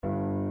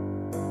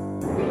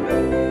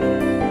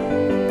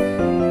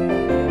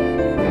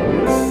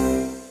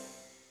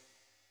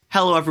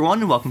Hello,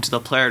 everyone, and welcome to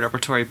the Player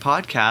Repertory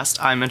Podcast.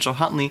 I'm Mitchell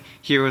Huntley,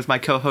 here with my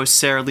co-host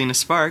Sarah Lena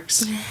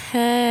Sparks.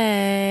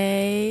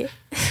 Hey.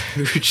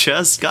 Who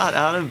just got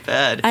out of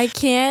bed. I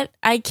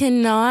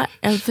cannot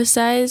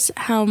emphasize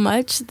how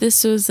much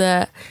this was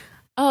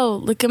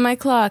oh, look at my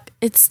clock.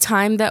 It's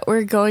time that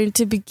we're going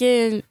to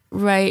begin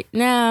right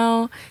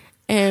now.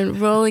 And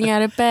rolling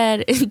out of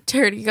bed and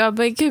turning on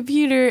my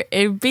computer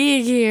and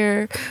being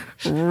here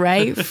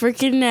right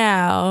freaking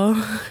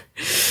now.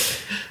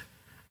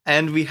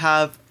 And we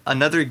have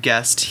another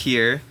guest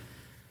here,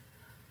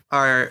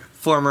 our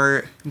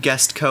former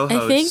guest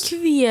co-host. I think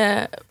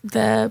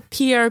the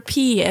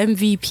PRP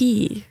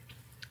MVP,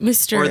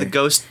 Mr. Or the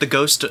ghost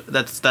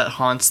that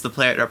haunts the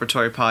Play It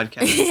Repertory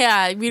Podcast.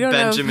 Yeah, we don't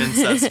Benjamin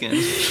know.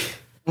 Susskind.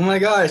 Oh my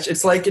gosh,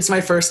 it's like it's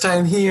my first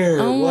time here.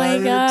 Oh my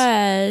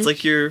gosh. It's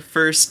like your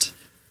first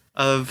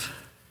of,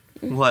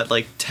 what,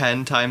 like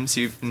 10 times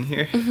you've been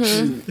here?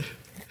 Mm-hmm.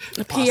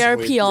 A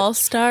PRP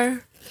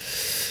All-Star.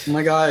 Oh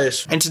my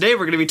gosh. And today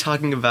we're going to be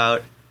talking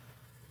about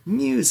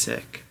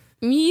music.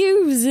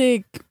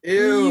 Music.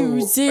 Ew.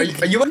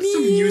 Music. Are you like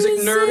some music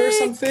nerd or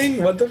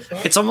something? What the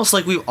fuck? It's almost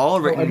like we've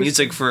all written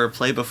music for a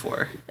play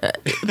before.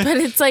 But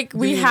it's like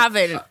we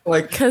haven't.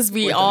 Because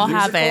we like all a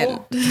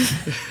haven't.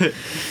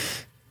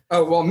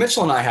 Oh, well,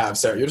 Mitchell and I have,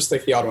 Sarah. You're just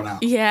like the odd one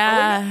out.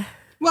 Yeah.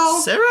 Well,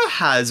 Sarah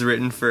has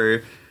written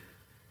for...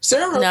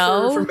 Sarah wrote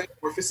No. for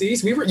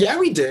Metamorphoses.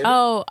 We did.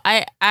 Oh,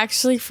 I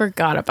actually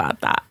forgot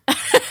about that.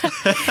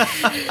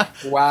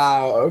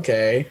 Wow,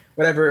 okay.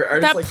 Whatever.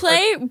 That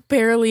play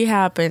barely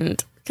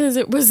happened because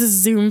it was a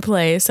Zoom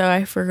play, so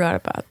I forgot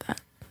about that.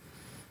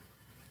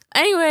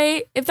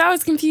 Anyway, if that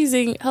was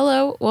confusing,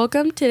 hello,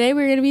 welcome. Today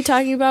we're going to be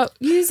talking about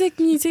music.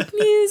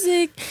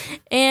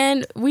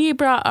 And we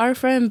brought our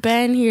friend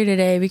Ben here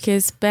today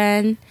because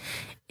Ben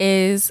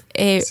is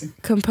a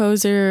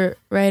composer,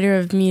 writer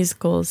of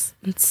musicals,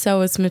 and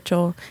so is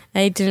Mitchell.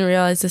 I didn't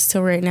realize this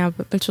till right now,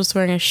 but Mitchell's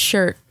wearing a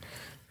shirt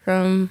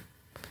from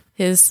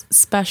his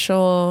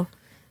special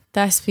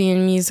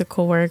thespian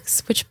musical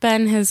works, which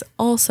Ben has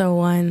also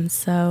won,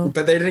 so...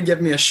 But they didn't give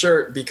me a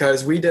shirt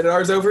because we did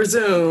ours over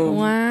Zoom.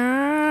 Wow.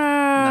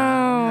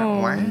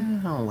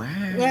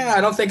 Yeah,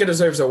 I don't think it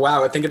deserves a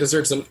wow. I think it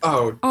deserves an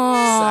sad.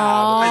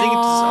 I think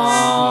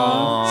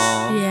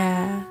it's...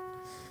 Yeah.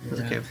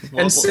 Okay.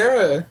 And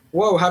Sarah,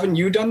 whoa, haven't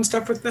you done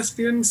stuff with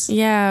thespians?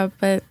 Yeah,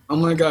 but... Oh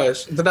my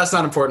gosh. But that's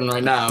not important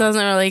right now.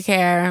 Doesn't really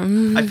care. I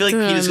feel like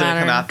Pete is going to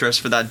come after us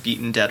for that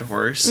beaten dead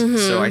horse,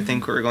 so I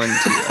think we're going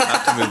to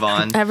have to move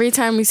on. Every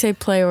time we say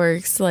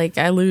Playworks, like,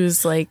 I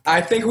lose, like...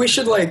 I think we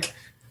should, like,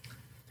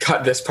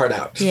 cut this part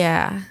out.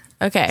 Yeah.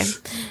 Okay.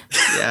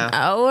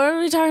 Yeah. What are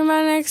we talking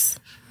about next?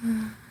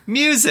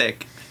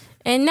 Music.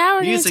 And now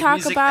we're going to talk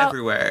music about...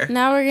 everywhere.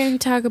 Now we're going to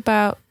talk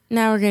about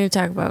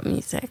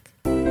music.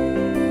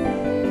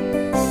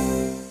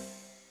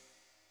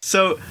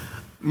 So,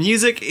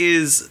 music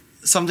is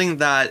something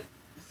that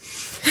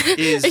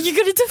is... Are you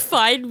going to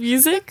define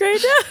music right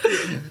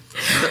now?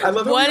 I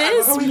love What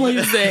is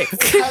music?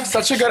 We have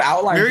such a good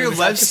outline for this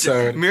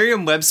episode.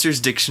 Merriam-Webster's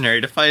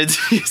dictionary defines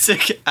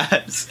music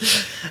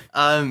as...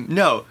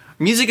 no,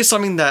 music is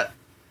something that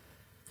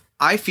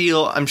I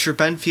feel, I'm sure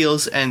Ben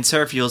feels, and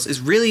Sarah feels,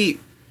 is really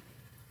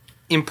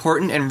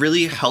important and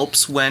really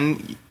helps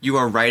when you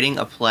are writing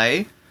a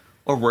play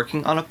or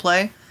working on a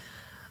play.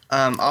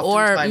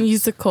 Or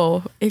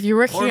musical. If you're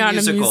working on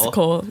a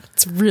musical,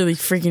 it's really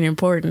freaking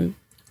important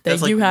that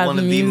that's like you have one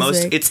of music. the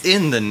most. It's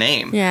in the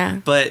name. Yeah.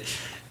 But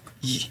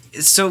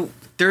so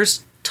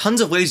there's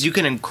tons of ways you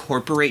can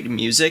incorporate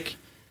music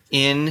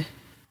in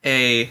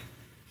a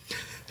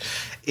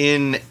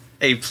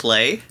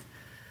play,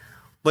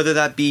 whether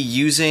that be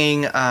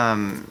using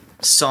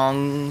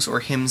songs or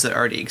hymns that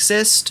already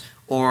exist,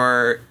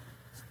 or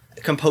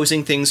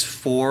composing things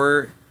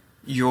for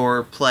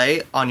your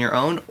play on your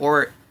own,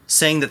 or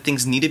saying that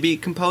things need to be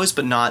composed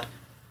but not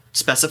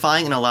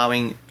specifying and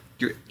allowing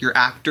your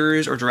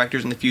actors or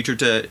directors in the future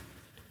to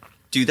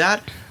do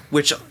that,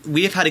 which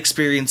we have had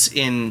experience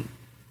in,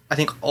 I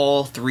think,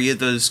 all three of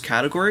those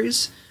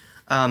categories.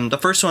 The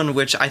first one,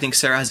 which I think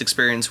Sarah has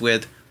experience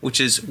with, which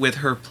is with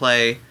her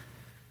play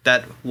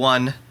that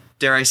won,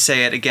 dare I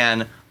say it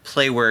again,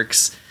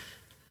 Playworks,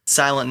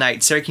 Silent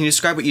Night. Sarah, can you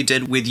describe what you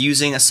did with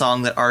using a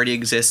song that already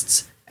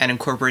exists and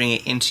incorporating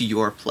it into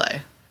your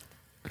play?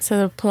 So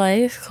the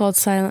play is called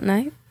Silent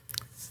Night.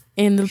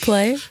 In the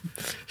play,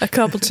 a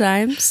couple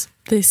times,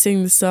 they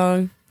sing the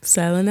song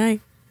Silent Night.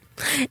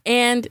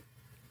 And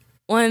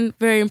one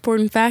very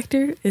important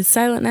factor is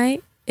Silent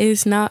Night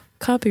is not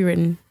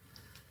copywritten.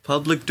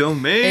 Public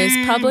domain. It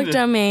is public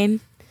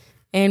domain,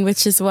 and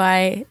which is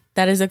why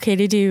that is okay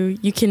to do.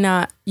 You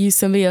cannot use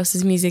somebody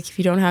else's music if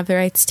you don't have the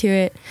rights to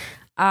it.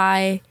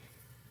 I'm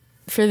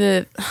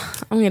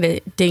gonna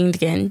ding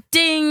again.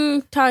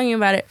 Ding! Talking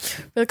about it.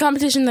 For the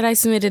competition that I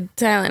submitted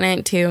Silent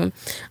Night to,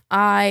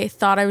 I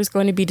thought I was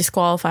going to be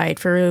disqualified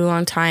for a really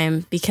long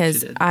time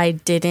because I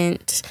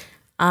didn't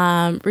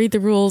read the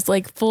rules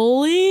like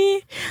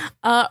fully.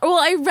 Well,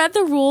 I read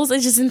the rules. I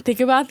just didn't think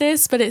about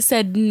this, but it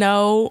said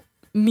no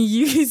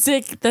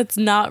music that's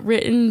not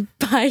written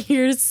by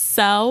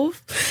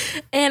yourself.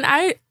 And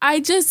I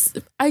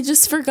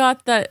just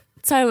forgot that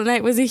Silent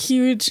Night was a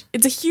huge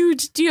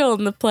deal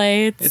in the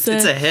play. It's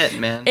a hit,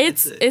 man.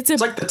 It's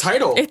like the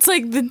title. It's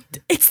like the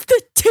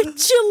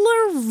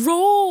titular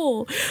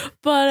role,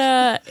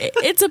 but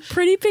it's a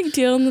pretty big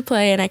deal in the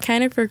play, and I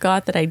kind of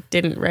forgot that I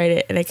didn't write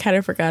it, and I kind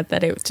of forgot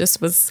that it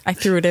just was, I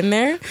threw it in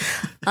there,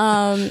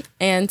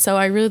 and so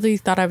I really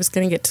thought I was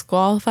going to get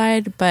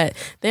disqualified, but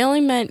they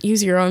only meant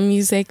use your own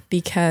music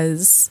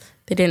because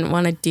they didn't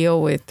want to deal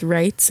with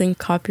rights and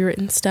copyright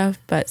and stuff,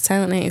 but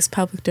Silent Night is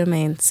public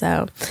domain,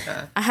 so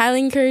I highly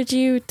encourage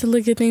you to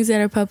look at things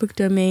that are public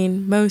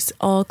domain. Most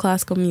all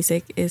classical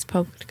music is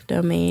public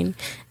domain.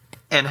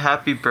 And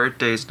Happy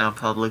Birthday is now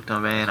public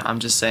domain. I'm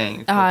just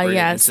saying.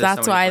 Yes,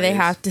 that's why they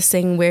have to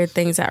sing weird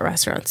things at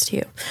restaurants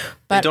too.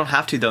 But they don't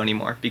have to though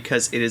anymore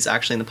because it is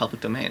actually in the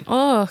public domain.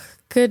 Oh,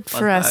 good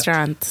for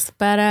restaurants.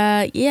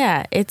 But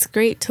yeah, it's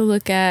great to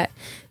look at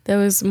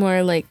those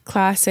more like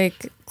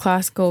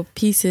classical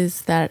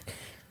pieces that,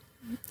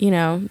 you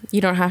know,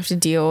 you don't have to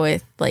deal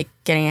with like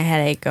getting a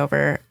headache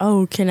over,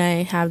 oh, can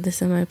I have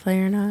this in my play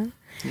or not?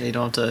 Yeah, you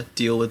don't have to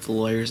deal with the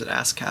lawyers at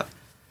ASCAP.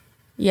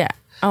 Yeah.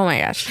 Oh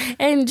my gosh.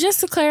 And just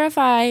to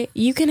clarify,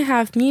 you can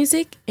have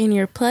music in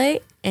your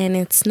play and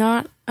it's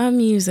not a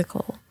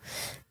musical.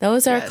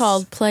 Those are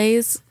called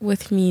plays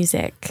with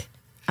music.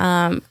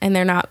 And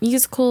they're not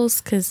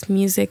musicals because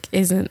music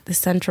isn't the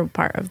central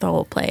part of the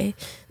whole play.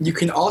 You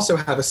can also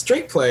have a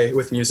straight play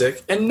with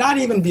music and not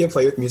even be a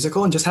play with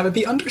musical and just have it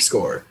be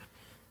underscore.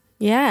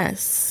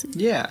 Yes.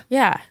 Yeah.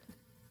 Yeah.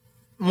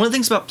 One of the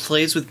things about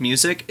plays with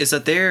music is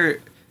that they're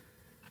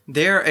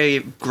a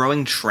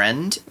growing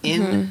trend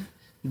in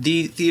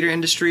the theater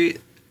industry.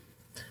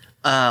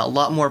 A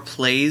lot more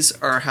plays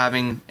are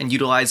having and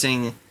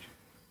utilizing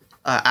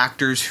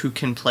actors who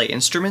can play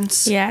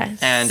instruments. Yes.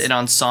 And an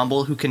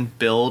ensemble who can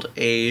build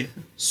a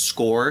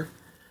score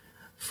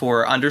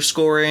for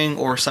underscoring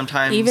or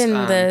sometimes even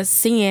the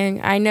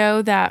singing. I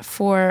know that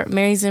for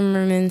Mary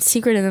Zimmerman's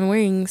Secret in the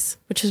Rings,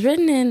 which was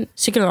written in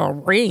Secret in the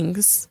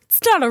Rings. It's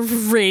not a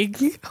ring.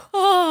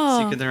 Oh.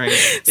 Secret in the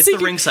Rings. It's the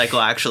ring cycle,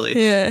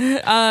 actually.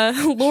 Yeah.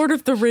 Lord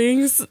of the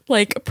Rings,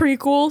 like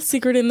prequel,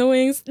 Secret in the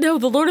Wings. No,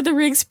 the Lord of the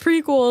Rings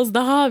prequel is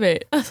The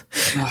Hobbit.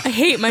 I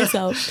hate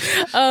myself.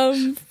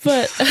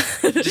 But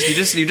you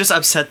just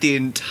upset the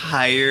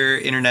entire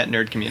internet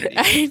nerd community.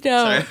 I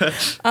know.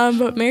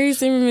 But Mary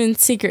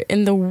Zimmerman's Secret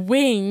in the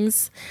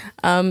Wings,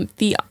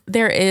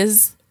 there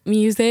is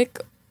music.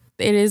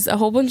 It is a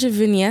whole bunch of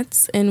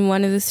vignettes, and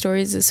one of the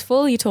stories is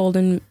fully told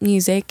in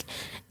music,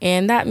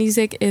 and that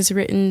music is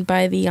written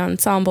by the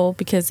ensemble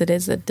because it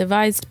is a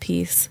devised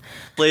piece.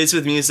 Plays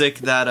with music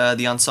that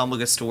the ensemble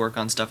gets to work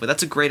on stuff with.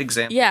 That's a great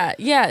example.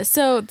 Yeah.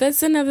 So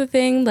that's another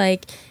thing.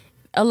 Like,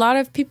 a lot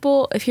of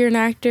people, if you're an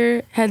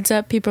actor, heads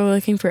up, people are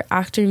looking for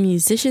actor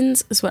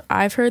musicians, is what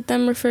I've heard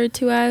them referred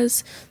to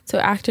as. So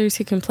actors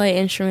who can play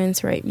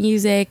instruments, write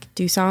music,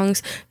 do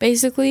songs.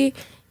 Basically,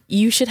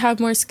 you should have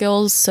more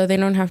skills so they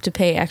don't have to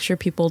pay extra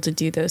people to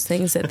do those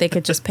things that they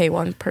could just pay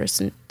one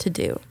person to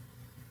do.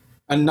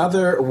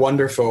 Another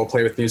wonderful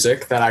play with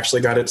music that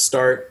actually got its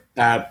start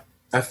at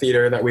a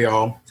theater that we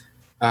all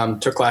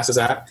took classes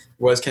at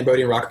was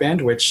Cambodian Rock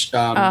Band, which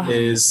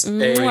is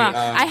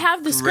I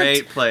have the script.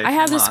 Great play. I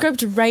have the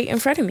script right in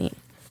front of me.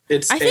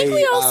 I think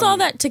we all saw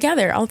that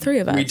together, all three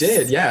of us. We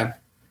did, yeah.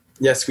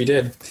 Yes, we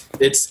did.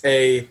 It's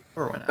like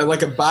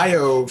a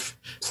bio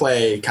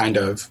play, kind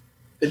of.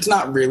 It's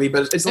not really,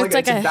 but it's like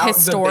a about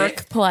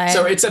historic play.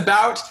 So it's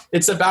about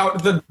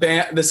the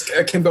band, this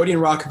Cambodian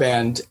rock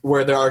band,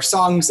 where there are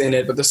songs in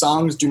it, but the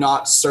songs do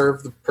not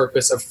serve the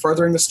purpose of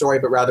furthering the story,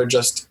 but rather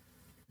just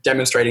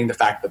demonstrating the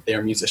fact that they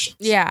are musicians.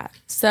 Yeah.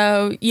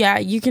 So yeah,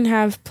 you can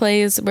have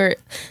plays where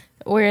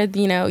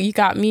you know you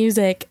got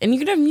music, and you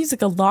can have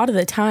music a lot of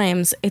the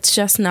times. It's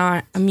just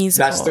not a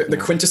musical. That's the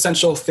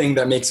quintessential thing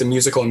that makes a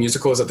musical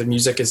is that the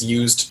music is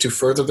used to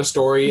further the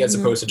story as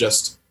opposed to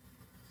just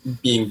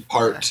being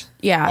part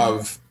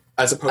of,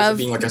 as opposed to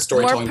being like a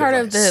storytelling more part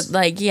device. of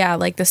the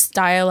like the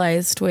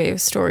stylized way of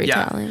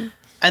storytelling. Yeah.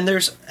 And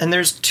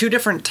there's two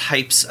different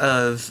types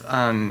of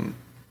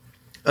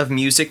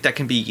music that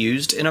can be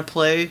used in a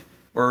play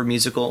or a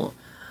musical,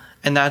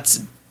 and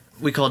that's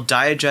we call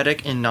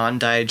diegetic and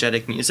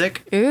non-diegetic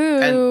music.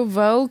 Ooh,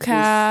 vocab.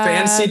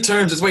 Fancy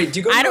terms. Wait, do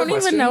you go to I don't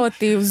even know what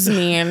these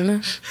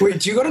mean. Wait,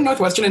 do you go to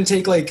Northwestern and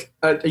take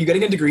are you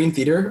getting a degree in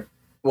theater?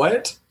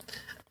 What?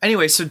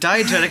 Anyway, so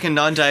diegetic and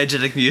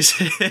non-diegetic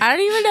music. I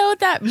don't even know what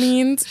that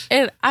means.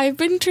 And I've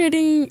been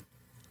training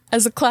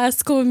as a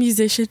classical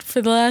musician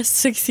for the last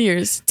 6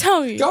 years.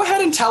 Tell me. Go ahead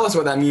and tell us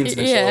what that means,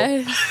 Mitchell.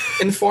 Yeah.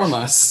 Inform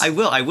us. I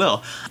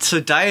will. So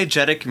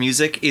diegetic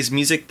music is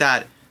music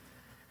that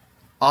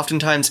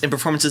oftentimes in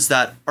performances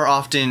that are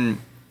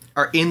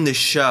in the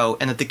show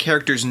and that the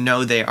characters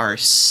know they are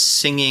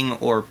singing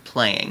or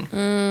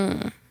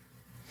playing.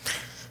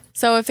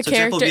 So if a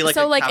character,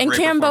 in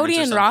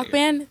Cambodian rock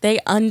band, they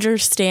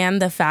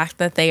understand the fact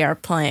that they are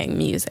playing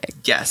music.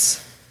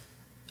 Yes.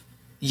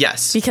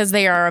 Because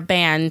they are a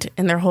band,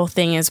 and their whole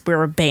thing is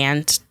we're a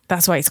band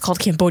That's why it's called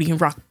Cambodian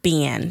Rock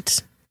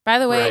Band. By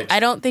the way, Right.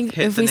 I don't think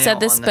Hit if the we said nail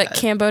this, on but the head.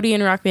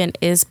 Cambodian Rock Band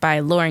is by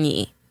Lauren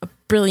Yee, a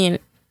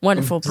brilliant,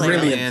 wonderful player.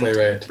 Brilliant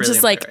playwright.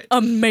 Just like playwright.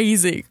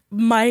 amazing.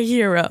 My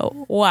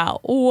hero. Wow.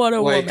 What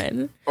a Like,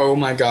 woman. Oh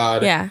my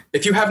God. Yeah.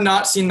 If you have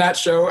not seen that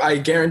show, I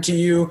guarantee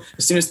you,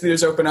 as soon as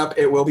theaters open up,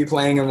 it will be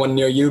playing in one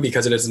near you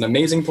because it is an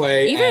amazing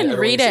play. and Even everyone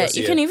read should go it.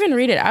 see You can even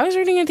read it. I was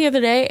reading it the other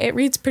day. It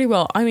reads pretty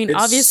well. I mean,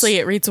 It's obviously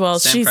it reads well.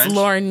 Sam She's French?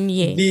 Lauren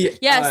Yee. The,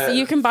 Yes,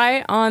 you can buy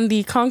it on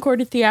the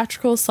Concord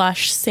Theatrical /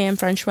 Sam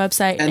French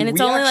website, and it's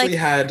we only actually like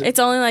had, it's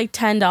only like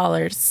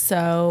 $10.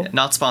 So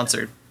Not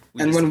sponsored.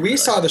 and when we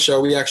saw the show,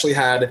 we actually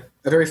had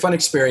a very fun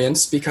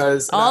experience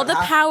because all about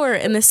the power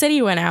in the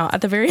city went out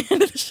at the very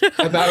end of the show.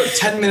 about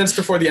 10 minutes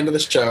before the end of the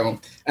show.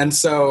 And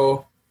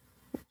so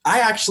I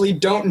actually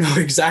don't know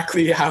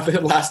exactly how the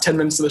last 10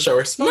 minutes of the show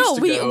are supposed No,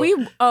 to we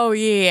go. oh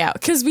yeah,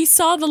 because we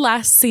saw the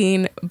last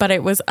scene, but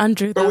it was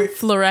under the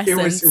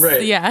fluorescence.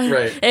 right, yeah,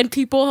 right. And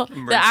people, the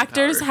Emergency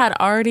actors power. had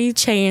already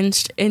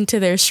changed into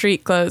their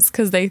street clothes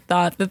because they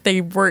thought that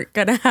they weren't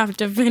gonna have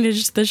to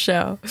finish the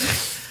show.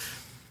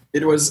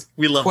 It was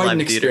We love quite live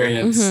an theater.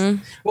 experience.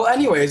 Mm-hmm. Well,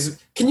 anyways,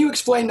 can you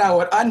explain now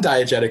what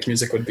undiegetic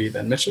music would be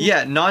then, Mitchell?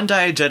 Yeah,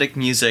 non-diegetic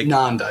music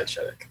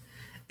Non-diegetic.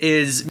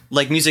 is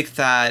like music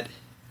that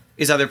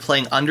is either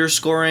playing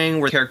underscoring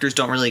where characters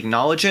don't really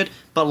acknowledge it,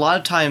 but a lot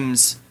of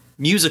times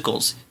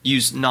musicals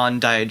use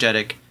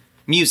non-diegetic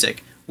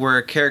music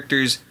where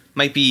characters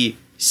might be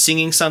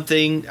singing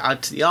something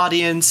out to the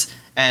audience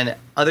and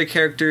other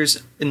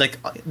characters in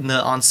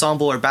the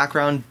ensemble or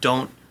background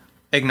don't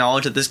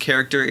acknowledge that this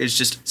character is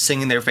just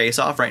singing their face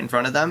off right in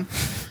front of them.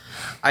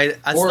 Or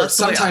that's the way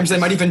sometimes they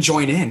might even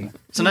join in.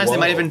 Sometimes they Whoa.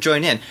 might even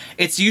join in.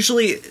 It's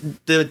usually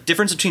the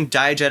difference between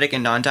diegetic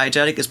and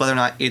non-diegetic is whether or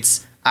not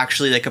it's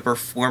actually like a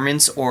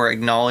performance or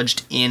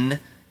acknowledged in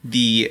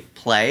the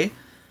play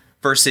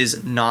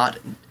versus not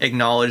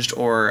acknowledged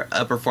or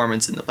a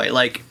performance in the play.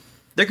 Like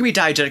there can be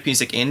diegetic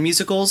music in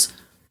musicals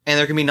and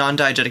there can be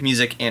non-diegetic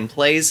music in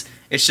plays.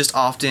 It's just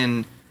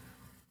often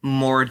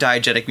more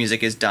diegetic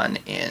music is done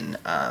in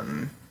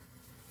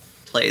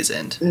plays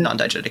and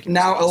non-diegetic.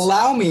 Now, musicals.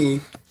 allow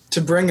me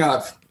to bring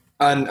up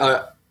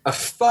a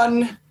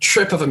fun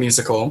trip of a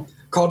musical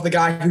called The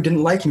Guy Who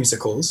Didn't Like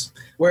Musicals,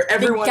 where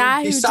everyone The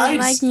guy who didn't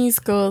like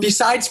musicals.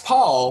 besides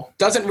Paul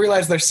doesn't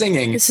realize they're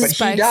singing, This but is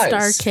he by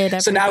does. Star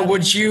Kid, So now,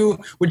 everybody.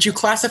 would you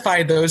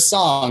classify those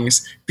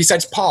songs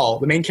besides Paul,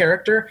 the main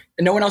character,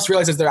 and no one else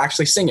realizes they're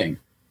actually singing?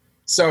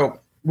 So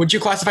would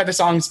you classify the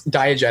songs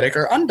diegetic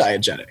or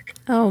undiegetic?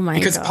 Oh my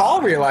Because god.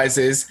 Paul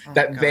realizes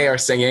that they are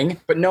singing,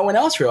 but no one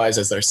else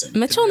realizes they're singing.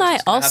 Mitchell and I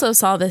Just gonna also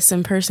saw this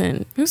in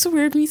person. It was a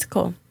weird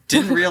musical.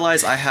 Didn't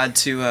realize I had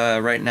to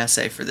write an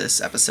essay for this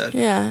episode.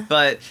 Yeah.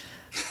 But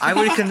I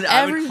would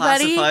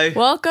Everybody, classify.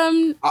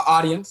 welcome,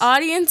 Audience.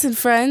 audience and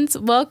friends.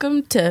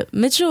 Welcome to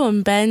Mitchell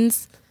and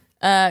Ben's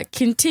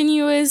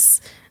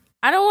continuous,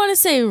 I don't want to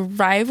say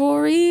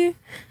rivalry.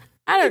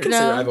 I don't can say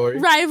know. rivalry.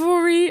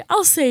 Rivalry.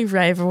 I'll say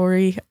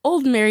rivalry.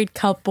 Old married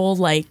couple,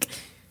 like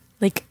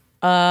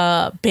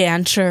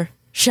banter,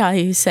 shall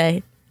you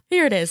say.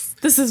 Here it is.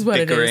 This is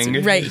what it Bickering.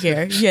 is right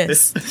here.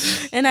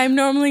 Yes. And I'm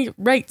normally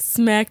right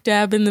smack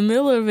dab in the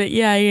middle of it.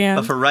 Yeah, I am.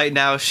 But for right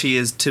now, she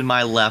is to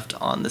my left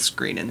on the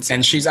screen,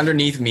 And she's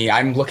underneath me.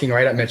 I'm looking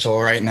right at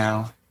Mitchell right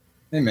now.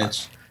 Hey,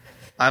 Mitch.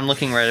 I'm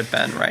looking right at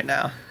Ben right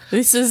now.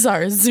 This is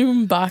our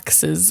Zoom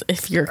boxes,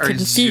 if you're Our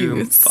Zoom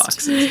confused.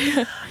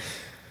 boxes.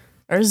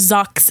 Or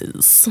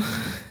Zoxes,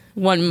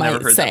 one might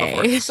Never heard that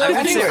say. before.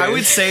 So I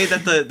would say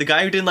that the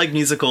guy who didn't like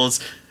musicals,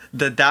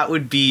 that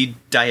would be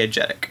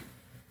diegetic.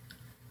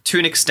 To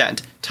an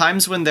extent.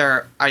 Times when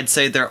I'd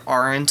say there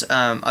aren't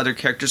other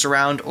characters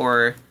around,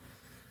 or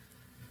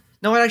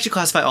no, I'd actually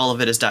classify all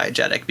of it as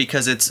diegetic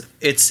because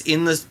it's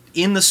in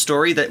the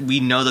story that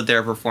we know that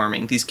they're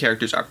performing. These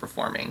characters are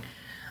performing.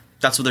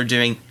 That's what they're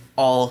doing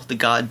all the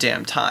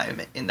goddamn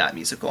time in that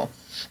musical.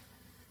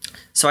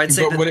 So I'd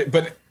say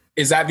But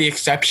is that the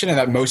exception and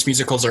that most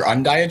musicals are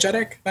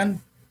undiegetic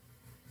then?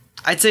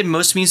 I'd say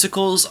most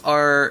musicals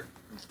are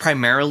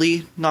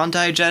primarily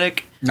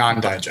non-diegetic,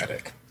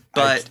 Non-diegetic.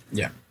 But-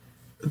 yeah.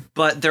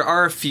 but there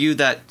are a few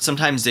that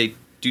sometimes they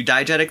do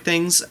diegetic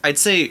things. I'd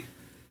say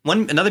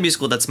another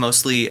musical that's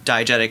mostly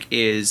diegetic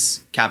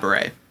is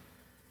Cabaret.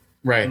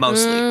 Right.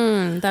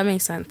 Mostly. That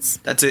makes sense.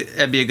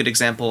 That'd be a good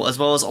example, as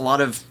well as a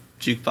lot of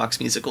jukebox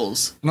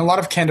musicals. And a lot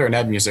of Candor and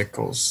Ed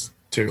musicals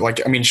too.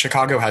 Like, I mean,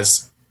 Chicago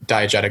has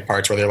diegetic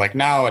parts where they're like,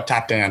 now a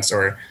tap dance,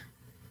 or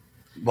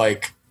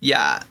like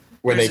Yeah.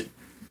 where There's they a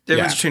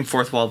difference yeah. between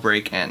fourth wall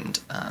break and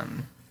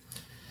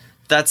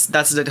that's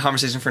a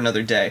conversation for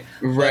another day.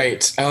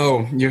 Right.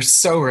 Oh, you're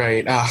so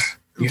right.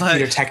 You But-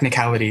 theater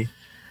technicality.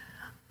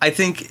 I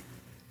think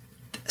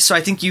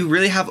you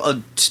really have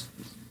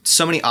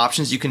so many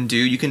options you can do.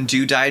 You can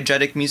do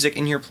diegetic music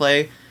in your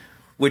play,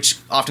 which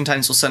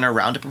oftentimes will center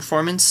around a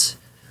performance.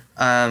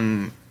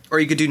 Or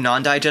you could do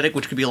non-diegetic,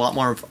 which could be a lot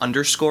more of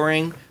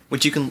underscoring,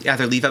 which you can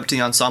either leave up to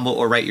the ensemble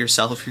or write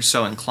yourself if you're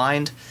so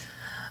inclined.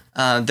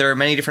 There are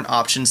many different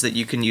options that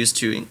you can use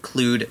to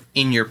include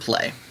in your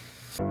play.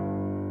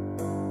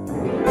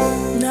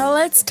 Now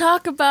let's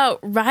talk about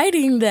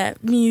writing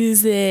that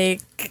music.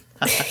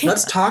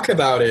 Let's talk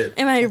about it.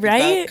 Am I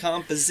right? About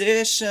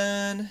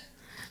composition.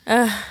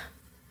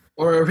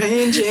 Or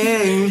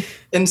arranging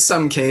in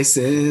some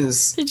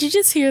cases. Did you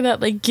just hear that,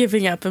 like,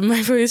 giving up in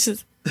my voice?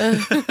 Just,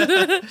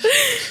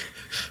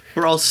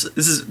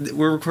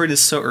 We're recording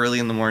this so early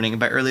in the morning. And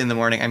by early in the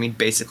morning, I mean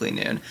basically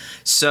noon.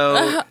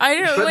 So I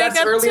don't But wake that's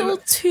up early till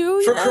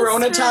 2 For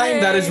Corona time,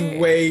 that is yesterday.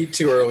 way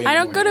too early. I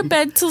don't go to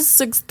bed till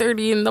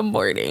 6:30 in the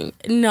morning.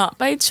 Not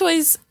by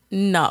choice.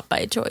 Not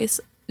by choice.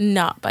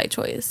 Not by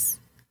choice.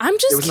 I'm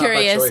It just was not by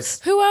curious. choice.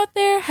 Who out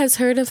there has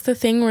heard of the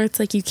thing where it's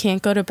like you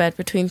can't go to bed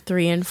between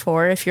 3 and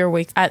 4? If you're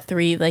awake at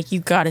 3, like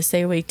you gotta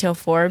stay awake till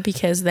 4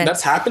 because then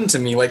That's happened to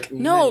me. Like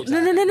no,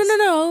 many times.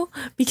 no.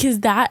 Because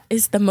that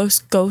is the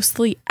most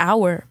ghostly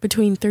hour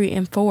between 3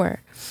 and 4.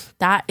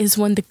 That is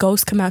when the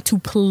ghosts come out to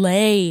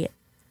play.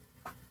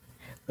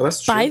 Well,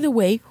 that's true. By the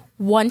way,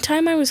 one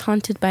time I was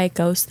haunted by a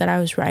ghost that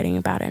I was writing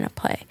about in a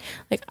play.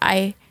 Like,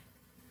 I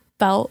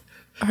felt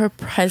her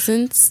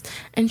presence,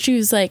 and she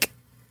was like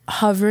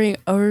hovering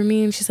over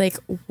me, and she's like,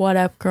 "What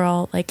up,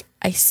 girl? Like,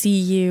 I see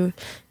you.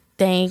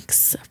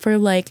 Thanks for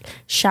like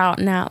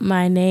shouting out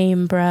my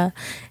name, bruh."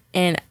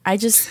 And I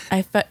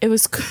felt it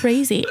was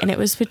crazy, and it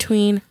was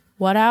between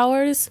what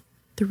hours?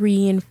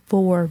 3 and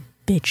 4,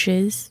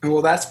 bitches.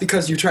 Well, that's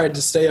because you tried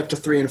to stay up to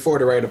 3 and 4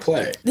 to write a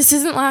play. This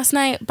isn't last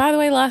night. By the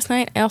way, last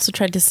night I also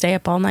tried to stay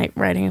up all night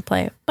writing a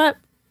play, but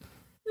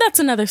that's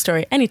another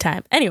story.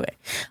 Anytime. Anyway,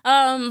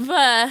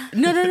 but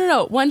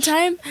no. One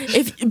time,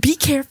 be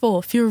careful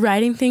if you're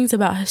writing things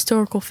about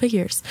historical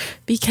figures,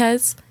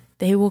 because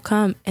they will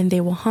come and they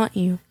will haunt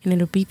you, and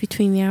it'll be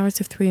between the hours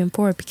of 3 and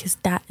 4 because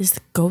that is the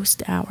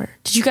ghost hour.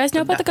 Did you guys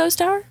know about the ghost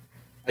hour?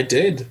 I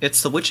did.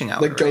 it's the witching hour.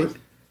 The right?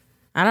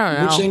 I don't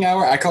know. witching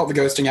hour. I call it the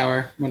ghosting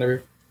hour.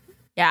 Whatever.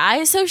 Yeah, I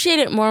associate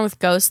it more with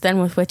ghosts than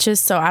with witches,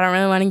 so I don't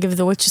really want to give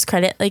the witches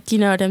credit. Like, you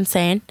know what I'm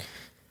saying?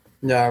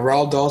 Yeah,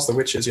 Roald Dahl's the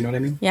witches. You know what I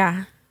mean?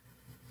 Yeah.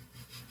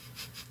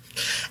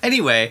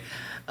 Anyway,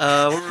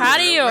 How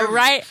do you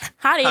write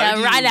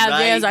out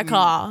music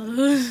call?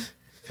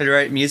 How to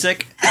write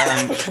music?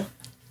 I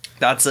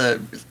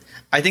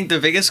think the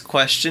biggest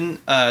question,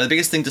 the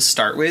biggest thing to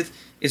start with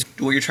is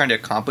what you're trying to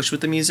accomplish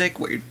with the music,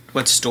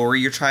 what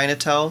story you're trying to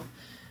tell.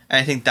 And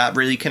I think that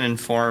really can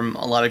inform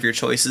a lot of your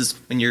choices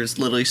when you're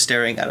literally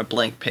staring at a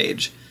blank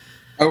page.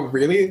 Oh,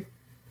 really?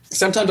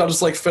 Sometimes I'll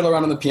just like fiddle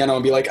around on the piano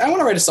and be like, I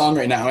want to write a song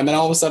right now, and then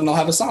all of a sudden I'll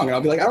have a song, and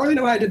I'll be like, I already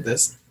know how I did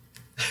this.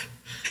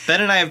 Ben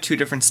and I have two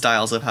different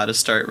styles of how to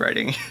start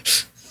writing.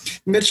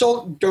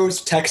 Mitchell goes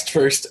text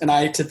first, and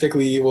I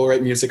typically will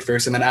write music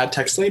first and then add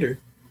text later.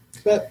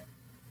 But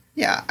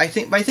Yeah, I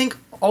think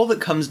all of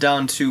it comes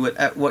down to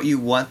what you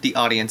want the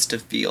audience to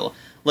feel.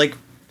 Like,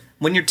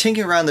 when you're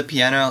tinkering around the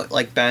piano,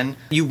 like Ben,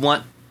 you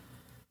want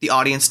the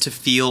audience to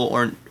feel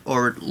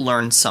or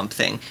learn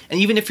something. And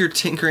even if you're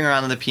tinkering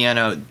around on the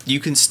piano, you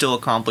can still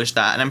accomplish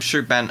that. And I'm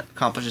sure Ben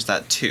accomplishes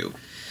that too.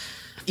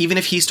 Even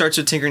if he starts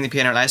with tinkering the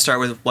piano and I start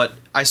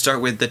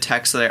with the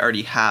text that I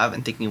already have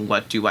and thinking,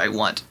 what do I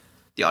want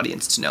the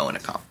audience to know and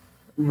accomplish?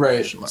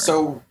 right. Learn.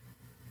 So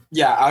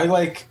yeah,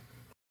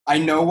 I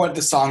know what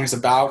the song is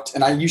about,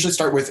 and I usually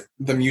start with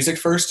the music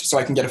first so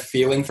I can get a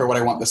feeling for what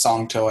I want the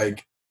song to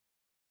like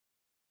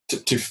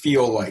to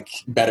feel like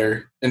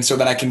better. And so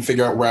then I can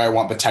figure out where I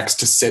want the text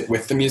to sit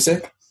with the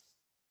music,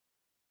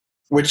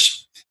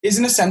 which is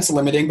in a sense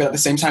limiting, but at the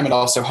same time it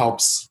also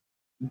helps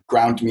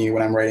ground me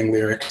when I'm writing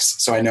lyrics,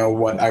 so I know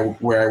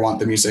where I want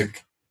the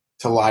music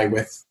to lie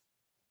with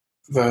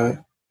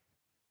the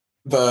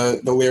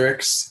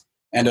lyrics,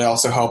 and it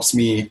also helps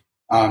me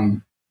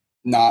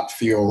not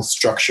feel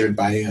structured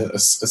by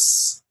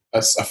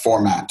a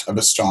format of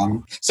a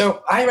song.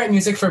 So I write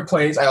music for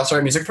plays. I also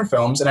write music for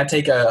films, and I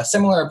take a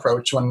similar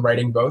approach when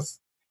writing both.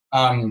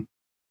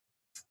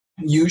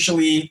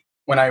 Usually,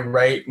 when I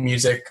write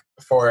music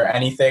for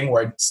anything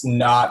where it's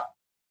not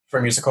for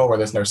a musical, where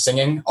there's no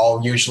singing,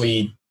 I'll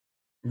usually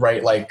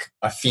write like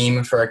a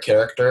theme for a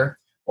character,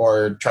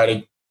 or try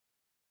to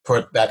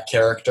put that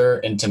character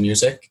into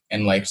music,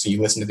 and like so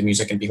you listen to the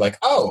music and be like,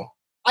 oh,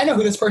 I know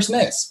who this person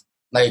is.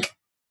 Like,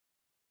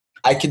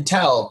 I can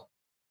tell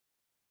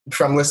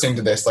from listening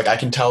to this, like I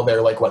can tell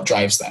they're like what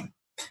drives them.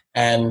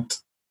 And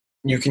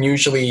you can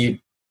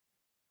usually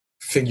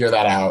figure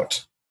that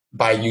out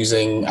by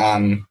using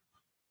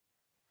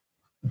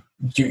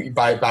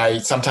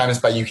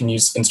sometimes you can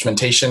use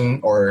instrumentation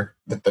or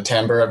the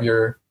timbre of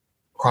your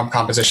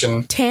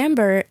composition.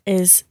 Timbre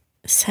is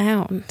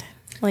sound.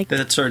 Like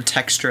That sort of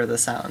texture of the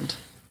sound.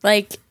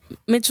 Like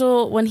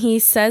Mitchell, when he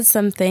says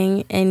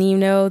something and you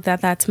know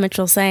that that's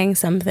Mitchell saying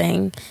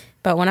something,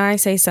 but when I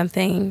say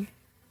something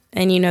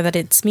and you know that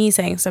it's me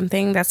saying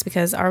something, that's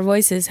because our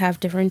voices have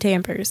different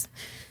timbres.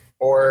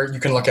 Or you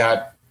can look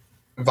at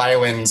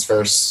violins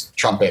versus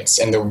trumpets.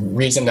 And the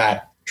reason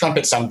that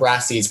trumpets sound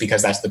brassy is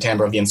because that's the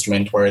timbre of the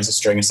instrument, whereas a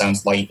string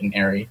sounds light and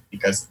airy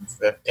because it's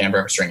the timbre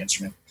of a string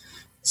instrument.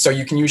 So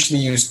you can usually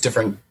use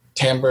different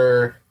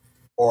timbre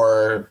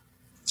or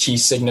key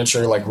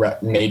signature,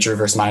 like major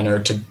versus minor,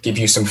 to give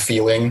you some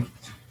feeling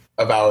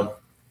about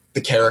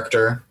the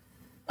character.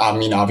 I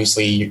mean,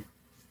 obviously,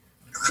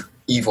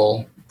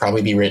 evil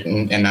probably be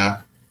written in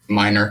a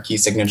minor key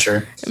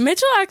signature.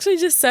 Mitchell actually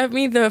just sent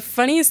me the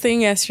funniest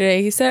thing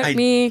yesterday. He sent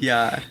me,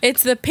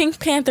 it's the Pink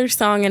Panther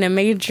song in a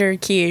major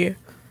key.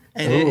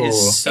 And Ooh. it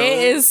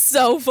is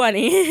so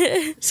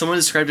funny. Someone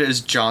described it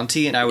as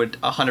jaunty, and I would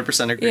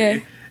 100% agree. Yeah.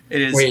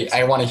 It is. Wait,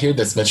 I want to hear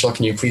this, Mitchell.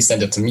 Can you please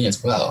send it to me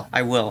as well?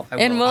 I will.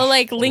 And we'll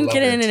link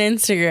it in an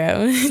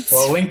Instagram.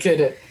 We'll link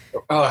it.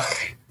 Ugh.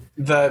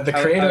 The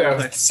creator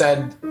of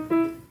said.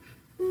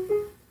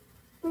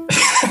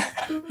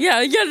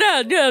 Yeah,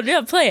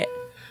 play it.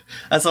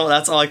 That's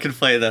all I could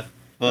play though.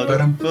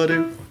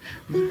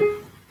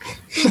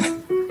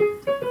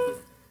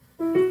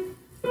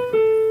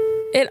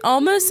 It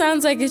almost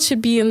sounds like it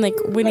should be in like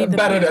Winnie the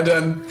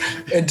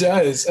Pooh. It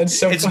does. It's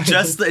so funny.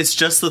 It's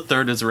just the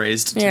third is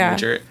raised to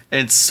major.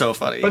 It's so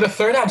funny. But the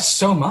third adds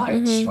so much.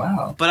 Mm-hmm.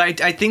 Wow.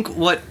 But I think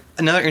what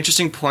another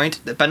interesting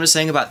point that Ben was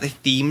saying about the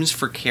themes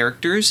for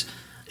characters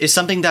is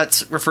something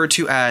that's referred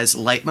to as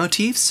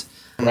leitmotifs.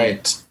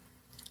 Right.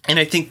 And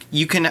I think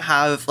you can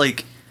have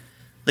like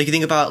you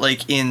think about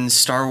like in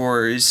Star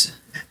Wars,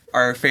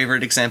 our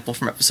favorite example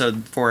from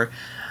episode 4,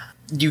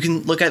 you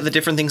can look at the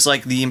different things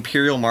like the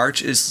Imperial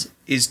March is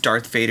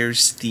Darth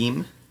Vader's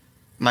theme.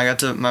 Am I about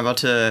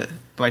to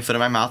put my foot in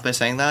my mouth by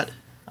saying that?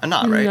 I'm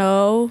not, right?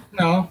 No.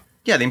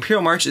 Yeah, the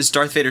Imperial March is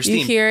Darth Vader's theme.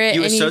 You hear it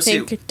and you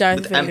think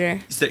Darth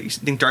Vader. You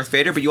think Darth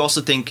Vader, but you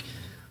also think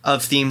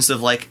of themes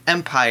of like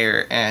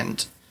empire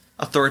and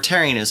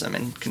authoritarianism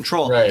and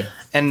control. Right.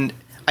 And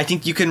I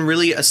think you can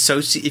really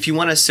associate, if you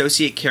want to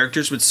associate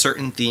characters with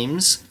certain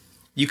themes,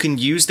 you can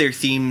use their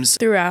themes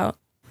throughout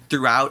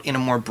in a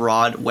more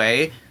broad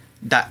way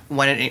that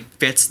when it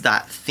fits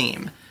that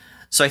theme.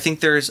 So I think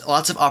there's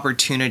lots of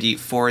opportunity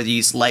for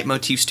these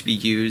leitmotifs to be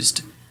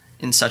used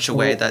in such a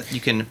way that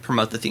you can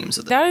promote the themes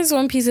of them. That is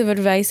one piece of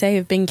advice I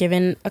have been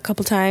given a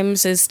couple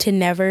times, is to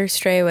never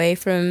stray away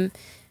from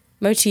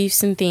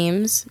motifs and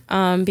themes,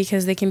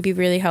 because they can be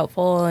really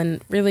helpful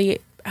and really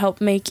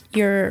help make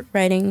your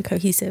writing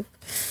cohesive.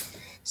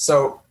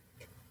 So,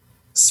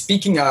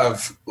 speaking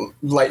of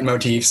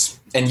leitmotifs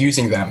and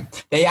using them,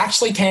 they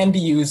actually can be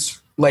used,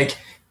 like,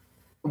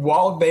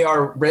 while they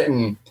are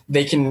written,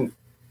 they can,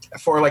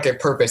 for like a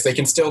purpose, they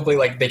can still be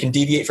like, they can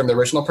deviate from the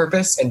original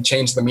purpose and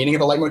change the meaning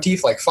of a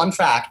leitmotif. Like, fun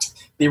fact,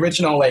 the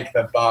original, like,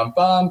 the bum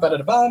bum ba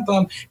da bum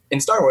bum in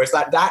Star Wars,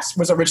 that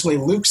was originally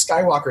Luke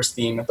Skywalker's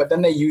theme, but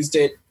then they used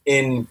it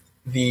in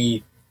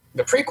the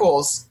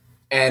prequels,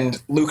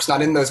 and Luke's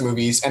not in those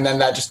movies, and then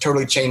that just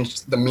totally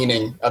changed the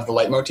meaning of the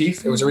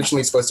leitmotif. It was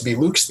originally supposed to be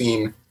Luke's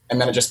theme,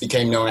 and then it just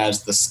became known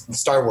as the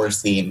Star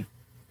Wars theme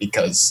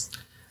because...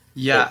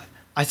 Yeah.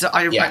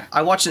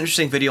 I watched an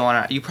interesting video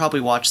on it. You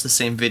probably watched the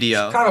same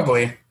video.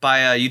 Probably. By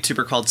a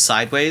YouTuber called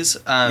Sideways.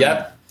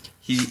 Yep.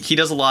 He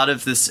does a lot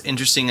of this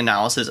interesting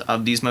analysis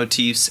of these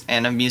motifs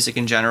and of music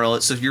in general.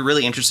 So if you're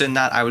really interested in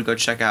that, I would go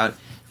check out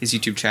his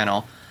YouTube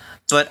channel.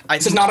 But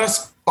this is not a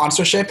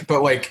sponsorship,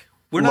 but like...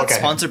 We're not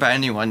sponsored by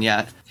anyone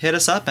yet. Hit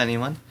us up,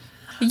 anyone.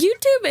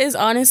 YouTube is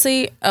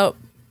honestly a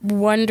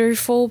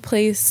wonderful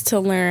place to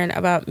learn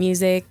about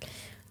music.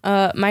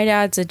 My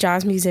dad's a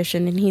jazz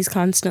musician, and he's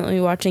constantly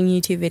watching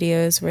YouTube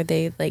videos where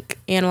they like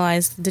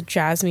analyze the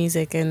jazz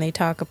music and they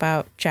talk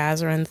about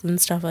jazz runs and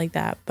stuff like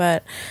that.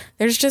 But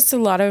there's just a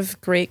lot of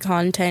great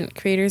content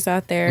creators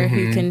out there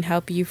who can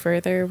help you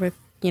further with,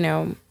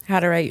 how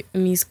to write a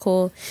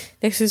musical.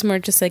 This is more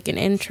just like an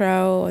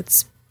intro.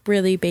 It's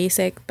really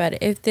basic, but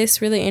if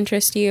this really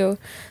interests you,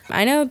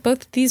 I know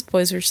both of these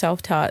boys were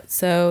self-taught,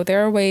 so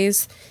there are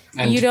ways.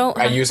 And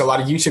I use a lot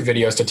of YouTube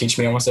videos to teach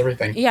me almost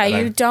everything. Yeah,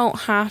 you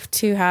don't have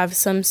to have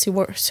some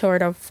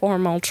sort of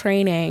formal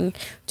training.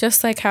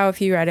 Just like how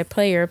if you write a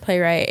play or a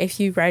playwright, if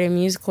you write a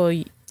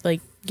musical, like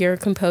you're a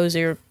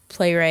composer,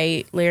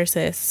 playwright,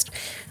 lyricist.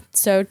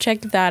 So check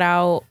that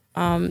out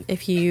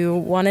if you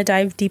want to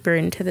dive deeper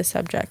into the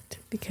subject,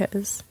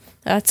 because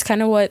that's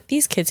kind of what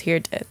these kids here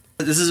did.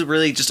 This is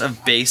really just a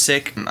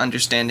basic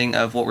understanding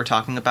of what we're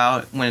talking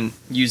about when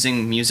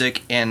using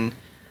music in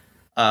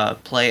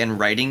play and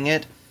writing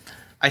it.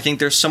 I think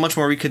there's so much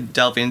more we could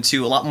delve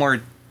into, a lot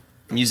more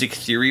music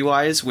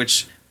theory-wise,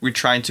 which we're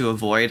trying to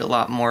avoid, a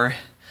lot more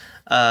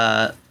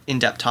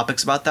in-depth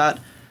topics about that.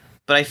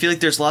 But I feel like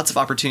there's lots of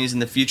opportunities in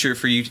the future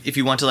for you if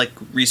you want to like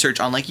research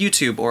on like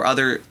YouTube or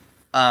other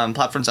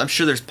platforms. I'm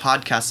sure there's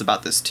podcasts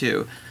about this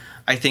too.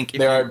 I think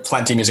there are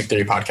plenty of music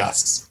theory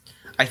podcasts.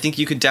 I think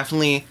you could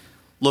definitely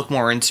look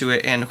more into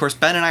it, and of course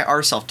Ben and I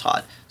are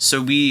self-taught,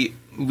 so we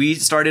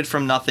started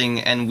from nothing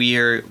and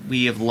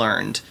we have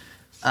learned.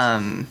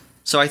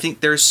 So I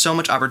think there's so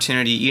much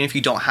opportunity, even if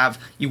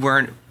you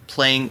weren't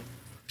playing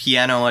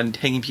piano and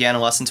taking piano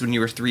lessons when you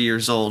were 3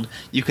 years old,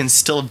 you can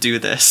still do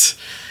this.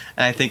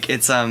 And I think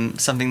it's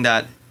something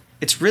that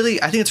I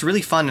think it's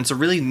really fun. It's a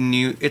really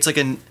new,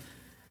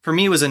 for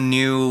me it was a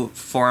new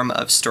form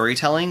of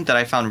storytelling that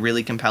I found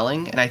really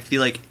compelling, and I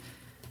feel like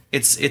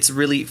it's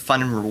really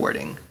fun and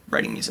rewarding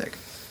writing music.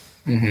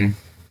 Mm-hmm.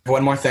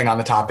 One more thing on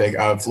the topic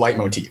of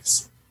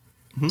leitmotifs.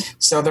 Mm-hmm.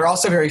 So they're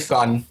also very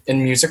fun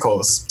in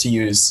musicals to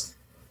use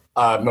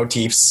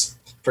motifs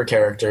for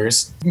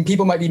characters.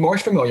 People might be more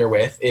familiar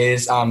with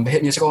is the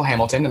hit musical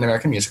Hamilton, an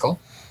American musical.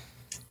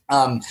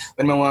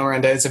 Lin-Manuel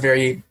Miranda is a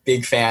very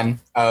big fan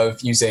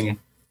of using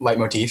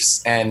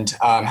leitmotifs and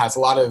has a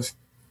lot of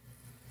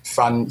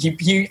fun.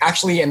 He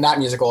actually, in that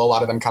musical, a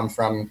lot of them come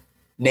from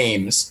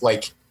names.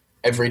 Like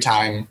every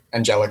time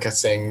Angelica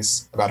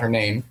sings about her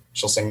name,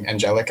 she'll sing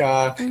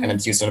Angelica, and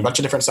it's used in a bunch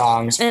of different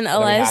songs. And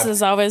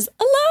Eliza's always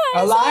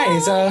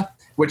Eliza,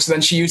 which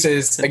then she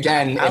uses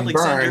again in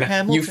Burn.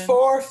 Hamilton. You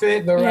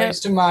forfeit the rights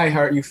to my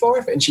heart. You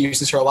forfeit, and she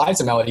uses her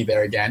Eliza melody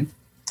there again.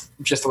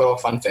 Just a little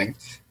fun thing.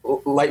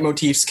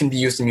 Leitmotifs can be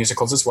used in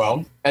musicals as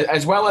well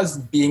as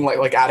being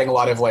like adding a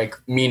lot of like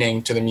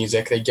meaning to the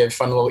music. They give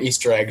fun little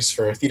Easter eggs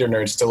for theater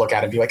nerds to look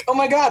at and be like, oh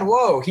my god,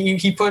 whoa,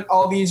 he put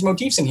all these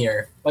motifs in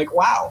here. Like,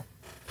 wow.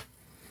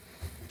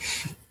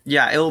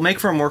 Yeah, it will make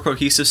for a more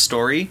cohesive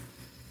story,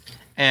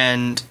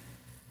 and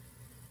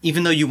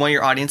even though you want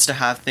your audience to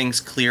have things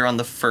clear on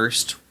the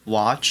first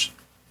watch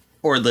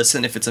or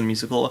listen if it's a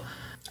musical,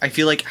 I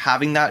feel like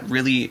having that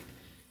really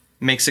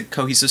makes a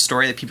cohesive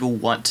story that people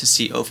want to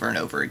see over and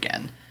over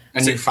again.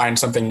 And you find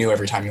something new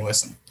every time you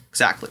listen.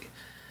 Exactly.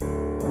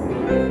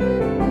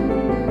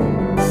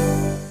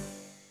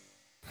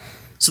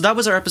 So that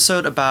was our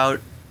episode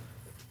about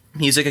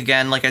music.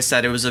 Again, like I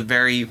said, it was a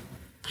very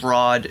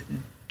broad,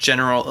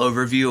 general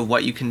overview of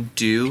what you can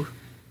do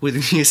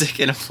with music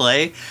in a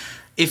play.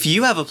 If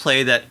you have a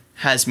play that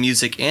has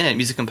music in it,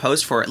 music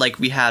composed for it, like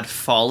we had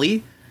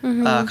Folly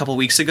a couple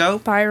weeks ago.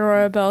 By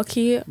Aurora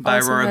Belke.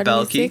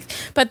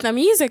 But the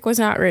music was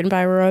not written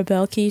by Aurora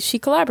Belke. She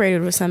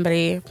collaborated with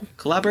somebody.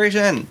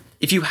 Collaboration.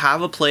 If you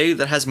have a play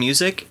that has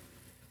music,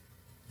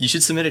 you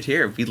should submit it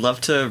here. We'd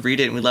love to read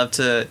it, and we love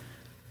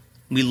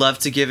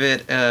to give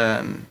it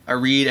a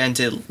read and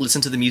to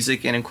listen to the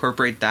music and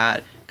incorporate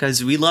that,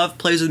 because we love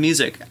plays with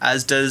music,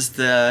 as does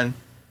the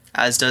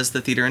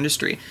theater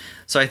industry.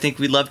 So I think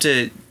we'd love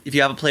to, if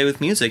you have a play with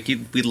music,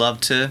 we'd love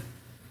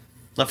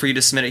for you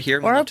to submit it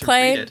here. Or a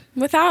play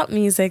without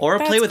music. Or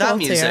a play without cool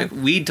music.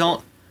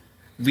 Too.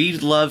 We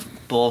love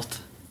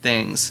both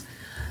things.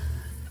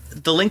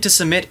 The link to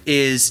submit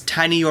is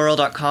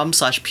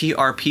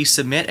tinyurl.com/prp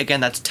submit. Again,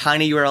 that's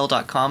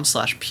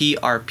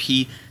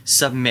tinyurl.com/prp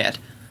submit.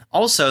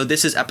 Also,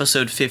 this is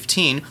episode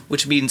 15,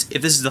 which means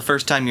if this is the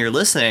first time you're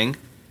listening,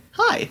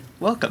 hi,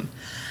 welcome.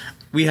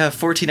 We have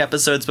 14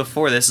 episodes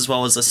before this, as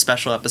well as a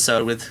special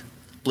episode with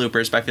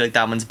bloopers, but I feel like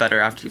that one's better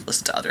after you've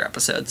listened to other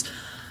episodes.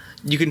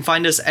 You can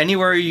find us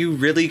anywhere you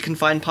really can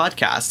find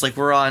podcasts. Like,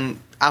 we're on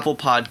Apple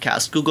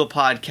Podcasts, Google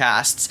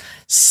Podcasts,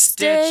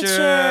 Stitcher.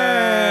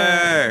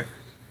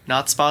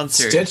 Not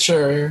sponsored.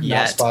 Stitcher, Yet.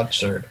 not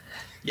sponsored.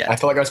 Yeah. I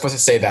felt like I was supposed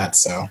to say that,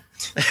 so.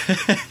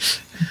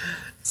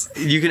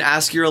 You can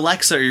ask your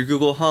Alexa or your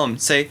Google Home.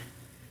 Say,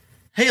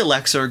 hey,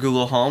 Alexa or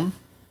Google Home,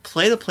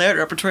 play the Play Art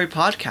Repertory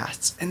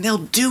podcasts, and they'll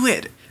do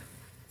it.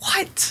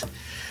 What?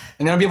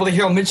 And then I'll be able to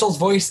hear Mitchell's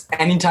voice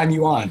anytime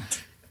you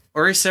want.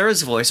 Or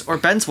Sarah's voice, or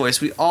Ben's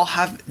voice. We all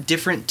have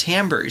different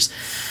timbres.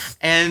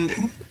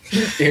 And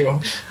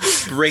Ew.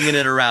 bringing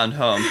it around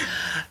home.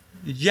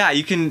 Yeah,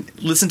 you can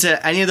listen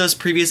to any of those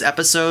previous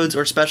episodes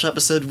or special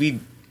episodes. We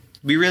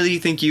really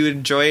think you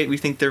enjoy it. We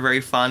think they're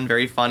very fun,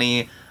 very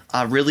funny,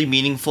 really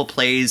meaningful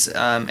plays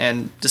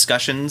and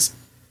discussions.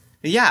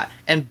 Yeah,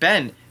 and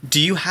Ben,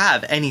 do you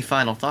have any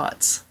final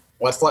thoughts?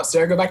 Let's let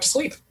Sarah go back to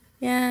sleep.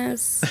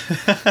 Yes.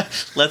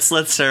 Let's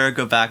let Sarah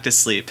go back to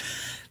sleep.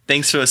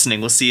 Thanks for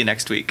listening. We'll see you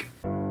next week.